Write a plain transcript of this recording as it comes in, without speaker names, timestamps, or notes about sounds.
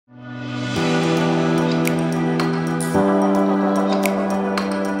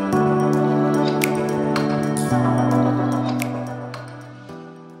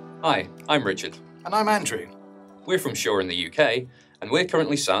I'm Richard. And I'm Andrew. We're from Shure in the UK, and we're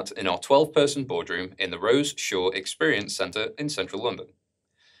currently sat in our 12-person boardroom in the Shure Experience Center in central London.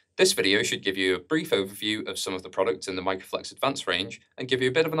 This video should give you a brief overview of some of the products in the Microflex Advance range and give you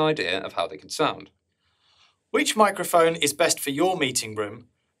a bit of an idea of how they can sound. Which microphone is best for your meeting room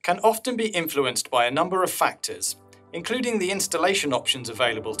can often be influenced by a number of factors, including the installation options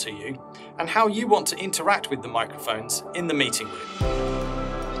available to you and how you want to interact with the microphones in the meeting room.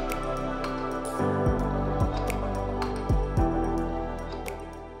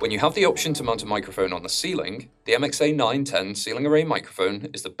 When you have the option to mount a microphone on the ceiling, the MXA910 ceiling array microphone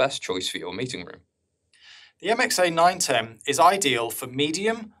is the best choice for your meeting room. The MXA910 is ideal for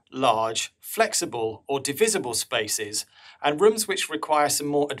medium, large, flexible or divisible spaces and rooms which require some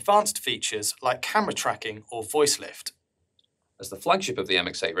more advanced features like camera tracking or voice lift. As the flagship of the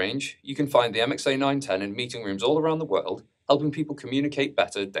MXA range, you can find the MXA910 in meeting rooms all around the world, helping people communicate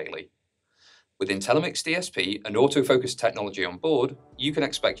better daily. With IntelliMix DSP and autofocus technology on board, you can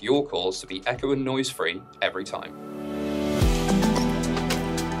expect your calls to be echo and noise-free every time.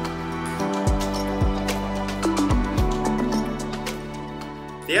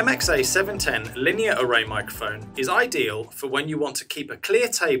 The MXA710 linear array microphone is ideal for when you want to keep a clear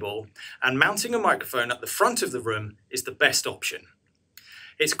table, and mounting a microphone at the front of the room is the best option.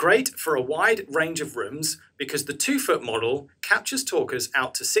 It's great for a wide range of rooms because the 2-foot model captures talkers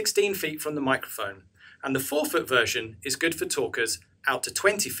out to 16 feet from the microphone, and the 4-foot version is good for talkers out to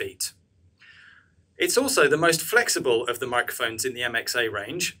 20 feet. It's also the most flexible of the microphones in the MXA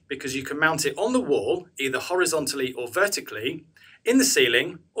range because you can mount it on the wall, either horizontally or vertically, in the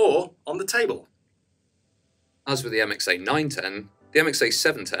ceiling or on the table. As with the MXA910, the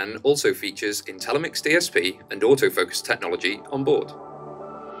MXA710 also features IntelliMix DSP and autofocus technology on board.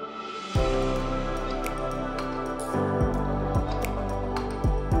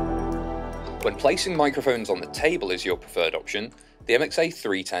 When placing microphones on the table is your preferred option, the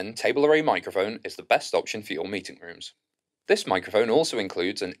MXA310 table array microphone is the best option for your meeting rooms. This microphone also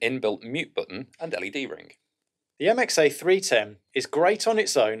includes an inbuilt mute button and LED ring. The MXA310 is great on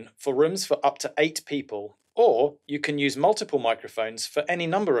its own for rooms for up to 8 people, or you can use multiple microphones for any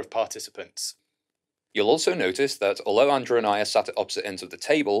number of participants. You'll also notice that although Andrew and I are sat at opposite ends of the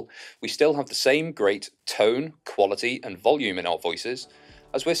table, we still have the same great tone, quality and volume in our voices,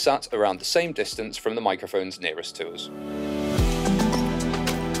 as we're sat around the same distance from the microphones nearest to us.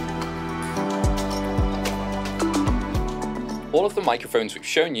 All of the microphones we've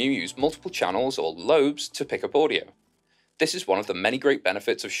shown you use multiple channels or lobes to pick up audio. This is one of the many great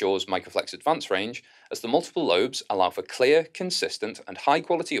benefits of Shure's Microflex Advance range, as the multiple lobes allow for clear, consistent and high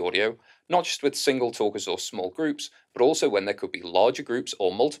quality audio, not just with single talkers or small groups, but also when there could be larger groups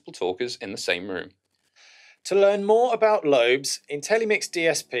or multiple talkers in the same room. To learn more about lobes, IntelliMix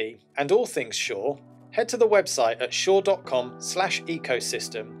DSP and all things Shure, head to the website at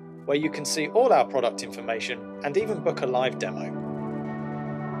shure.com/ecosystem, where you can see all our product information and even book a live demo.